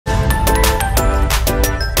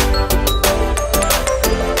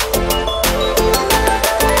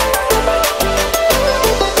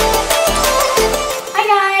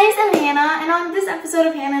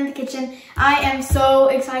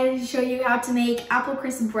how to make apple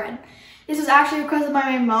crisp bread. This was actually requested by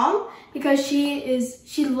my mom because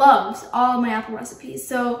she loves all of my apple recipes.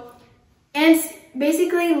 So, and it's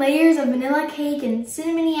basically layers of vanilla cake and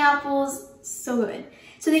cinnamony apples, so good.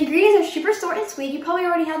 So the ingredients are super short and sweet. You probably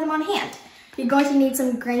already have them on hand. You're going to need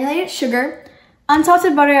some granulated sugar,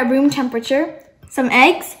 unsalted butter at room temperature, some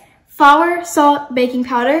eggs, flour, salt, baking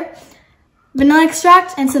powder, vanilla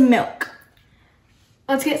extract, and some milk.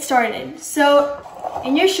 Let's get started. So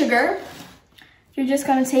in your sugar, you're just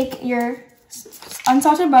gonna take your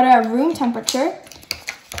unsalted butter at room temperature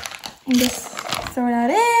and just throw that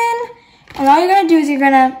in. And all you're gonna do is you're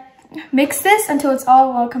gonna mix this until it's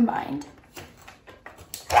all well combined.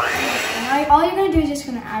 And all you're gonna do is just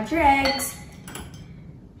gonna add your eggs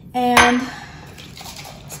and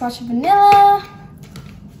splash of vanilla,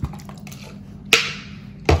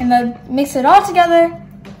 and then mix it all together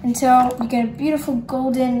until you get a beautiful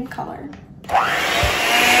golden color.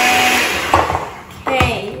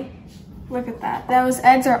 Okay, look at that. Those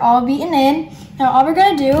eggs are all beaten in. Now all we're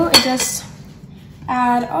gonna do is just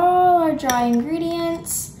add all our dry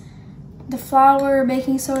ingredients, the flour,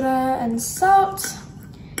 baking soda, and salt,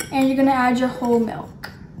 and you're gonna add your whole milk.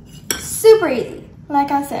 Super easy, like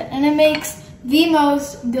I said, and it makes the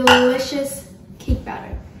most delicious cake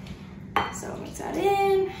batter. So mix that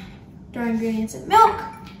in, dry ingredients and milk,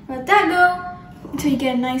 let that go until you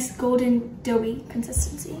get a nice golden doughy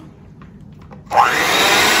consistency.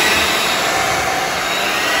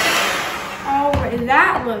 Alright,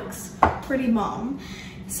 that looks pretty bomb.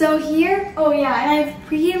 So here, oh yeah, and I've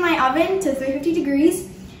preheated my oven to 350 degrees,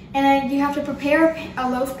 and then you have to prepare a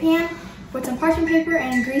loaf pan with some parchment paper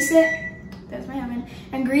and grease it. There's my oven,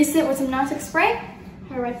 and grease it with some nonstick spray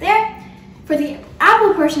right there. For the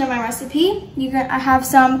apple portion of my recipe, I have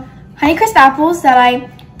some Honeycrisp apples that I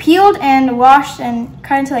peeled and washed and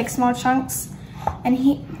cut into like small chunks. And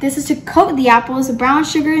this is to coat the apples with brown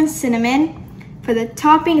sugar and cinnamon. For the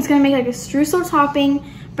topping, it's gonna make like a streusel topping,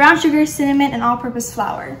 brown sugar, cinnamon, and all-purpose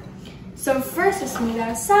flour. So first, just move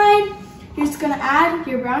that aside. You're just gonna add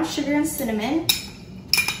your brown sugar and cinnamon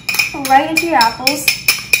right into your apples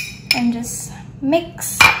and just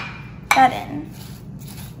mix that in.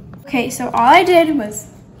 Okay, so all I did was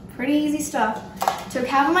pretty easy stuff. Took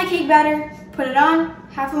half of my cake batter, put it on,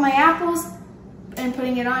 half of my apples, and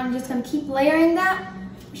putting it on. I'm just gonna keep layering that.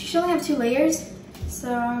 You should only have 2 layers.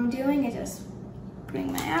 So I'm doing it, just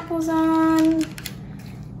putting my apples on.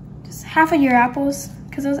 Just half of your apples,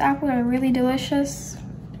 because those apples are really delicious.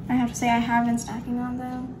 I have to say I have been snacking on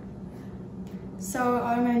them. So all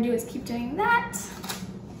I'm gonna do is keep doing that.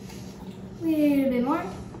 A little bit more.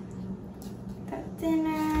 That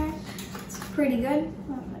thinner. It's pretty good.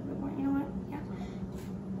 Oh, a little bit more, you know what?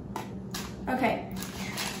 Yeah. Okay,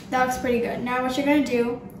 that looks pretty good. Now what you're gonna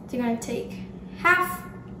do is you're gonna take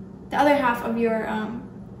the other half of your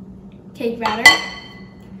cake batter.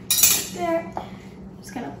 Right there.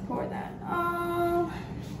 Just gonna pour that all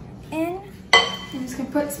in. I'm just gonna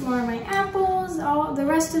put some more of my apples. All the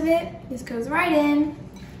rest of it just goes right in.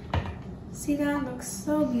 See, that looks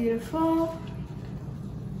so beautiful.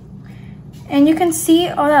 And you can see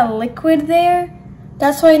all that liquid there.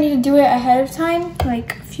 That's why you need to do it ahead of time,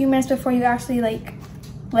 like a few minutes before you actually like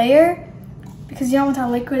layer, because you don't want that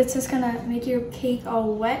liquid. It's just gonna make your cake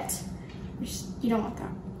all wet, which you don't want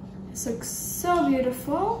that. This looks so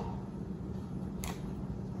beautiful.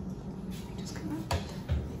 Just gonna put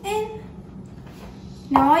that in.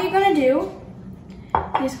 Now all you're gonna do,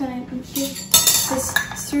 you're just gonna give this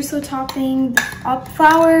streusel topping, up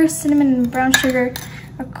flour, cinnamon, and brown sugar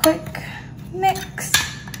a quick mix.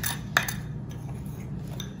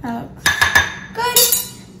 That looks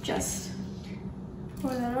good. Just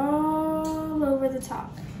pour that all over the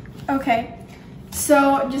top. Okay,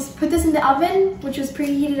 so just put this in the oven, which was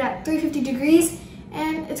preheated at 350 degrees,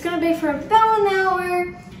 and it's gonna bake for about an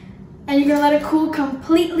hour, and you're gonna let it cool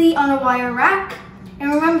completely on a wire rack.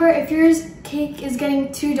 And remember, if your cake is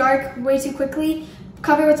getting too dark way too quickly,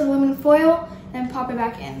 cover it with aluminum foil and pop it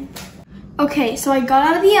back in. Okay, so I got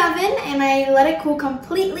out of the oven and I let it cool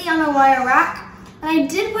completely on a wire rack. And I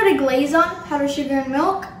did put a glaze on, powdered sugar and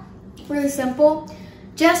milk, really simple,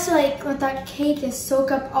 just to like let that cake just soak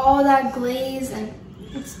up all that glaze, and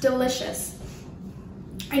it's delicious.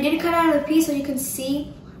 I did cut out a piece so you can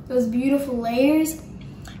see those beautiful layers.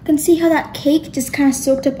 You can see how that cake just kind of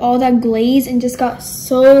soaked up all that glaze and just got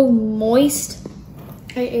so moist.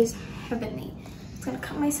 It is heavenly. I'm just gonna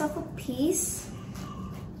cut myself a piece.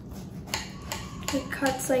 It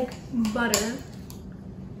cuts like butter.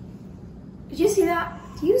 Did you see that?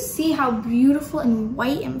 Do you see how beautiful and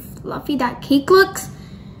white and fluffy that cake looks?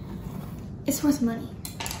 It's worth money.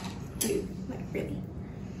 Dude, like really.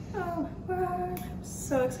 Oh, where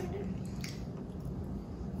so excited.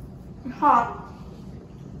 It's hot.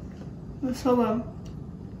 It's so good.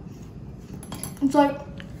 It's like,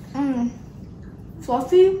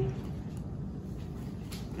 fluffy.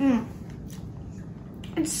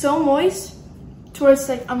 It's so moist to where it's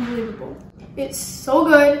like unbelievable. It's so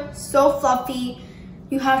good, so fluffy.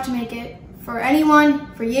 You have to make it for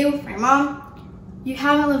anyone, for you, for your mom. You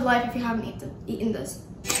haven't lived life if you haven't eaten this.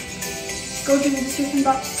 Go to the description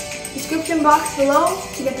box below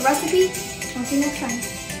to get the recipe. I'll see you next time.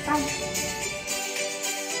 Bye.